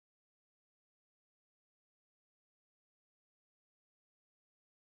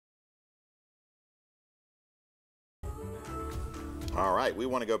All right, we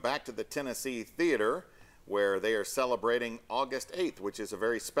want to go back to the Tennessee Theater where they are celebrating August 8th, which is a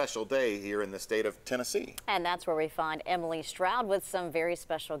very special day here in the state of Tennessee. And that's where we find Emily Stroud with some very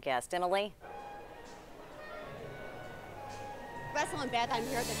special guests. Emily? Russell and Beth, I'm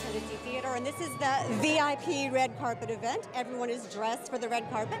here at the Tennessee Theater, and this is the VIP red carpet event. Everyone is dressed for the red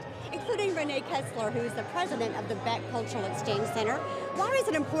carpet, including Renee Kessler, who is the president of the Beck Cultural Exchange Center. Why is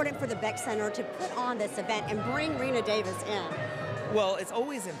it important for the Beck Center to put on this event and bring Rena Davis in? Well, it's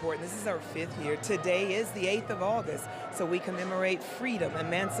always important. This is our 5th year. Today is the 8th of August, so we commemorate freedom,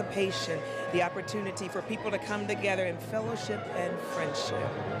 emancipation, the opportunity for people to come together in fellowship and friendship.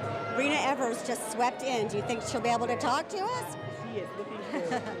 Rena Evers just swept in. Do you think she'll be able to talk to us? She is looking forward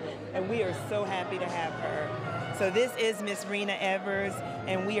to it, and we are so happy to have her. So this is Miss Rena Evers,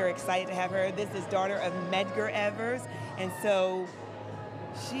 and we are excited to have her. This is daughter of Medgar Evers, and so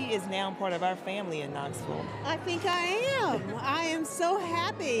she is now part of our family in Knoxville. I think I am. I am so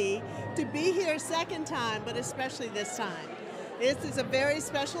happy to be here second time, but especially this time. This is a very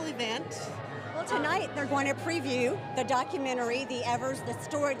special event. Well, tonight they're going to preview the documentary, The Evers, the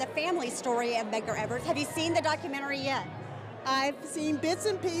story, the family story of Medgar Evers. Have you seen the documentary yet? I've seen bits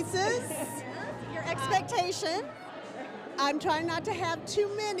and pieces. Your expectation? I'm trying not to have too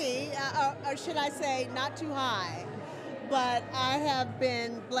many, or should I say not too high. But I have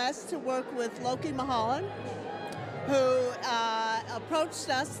been blessed to work with Loki Mulholland, who approached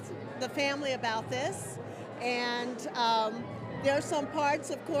us, the family, about this. And there are some parts,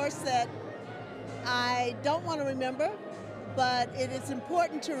 of course, that I don't want to remember, but it is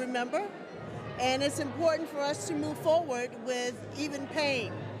important to remember. And it's important for us to move forward with even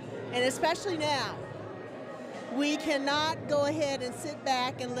pain, and especially now. We cannot go ahead and sit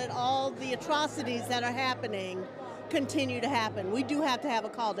back and let all the atrocities that are happening continue to happen. We do have to have a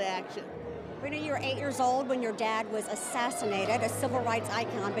call to action. Rena, you were 8 years old when your dad was assassinated, a civil rights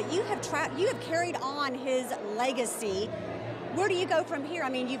icon, but you have carried on his legacy. Where do you go from here? I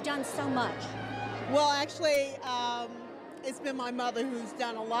mean, you've done so much. Well, actually, it's been my mother who's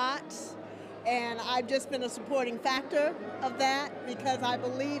done a lot. And I've just been a supporting factor of that because I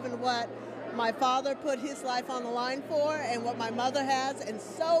believe in what my father put his life on the line for and what my mother has, and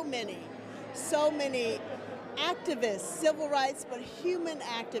so many activists, civil rights, but human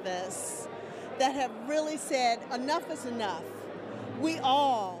activists that have really said enough is enough. We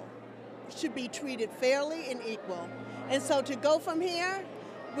all should be treated fairly and equal. And so to go from here,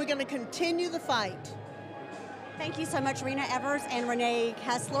 we're going to continue the fight. Thank you so much, Rena Evers and Renee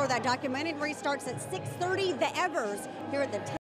Kessler. That documentary starts at 6:30, The Evers, here at the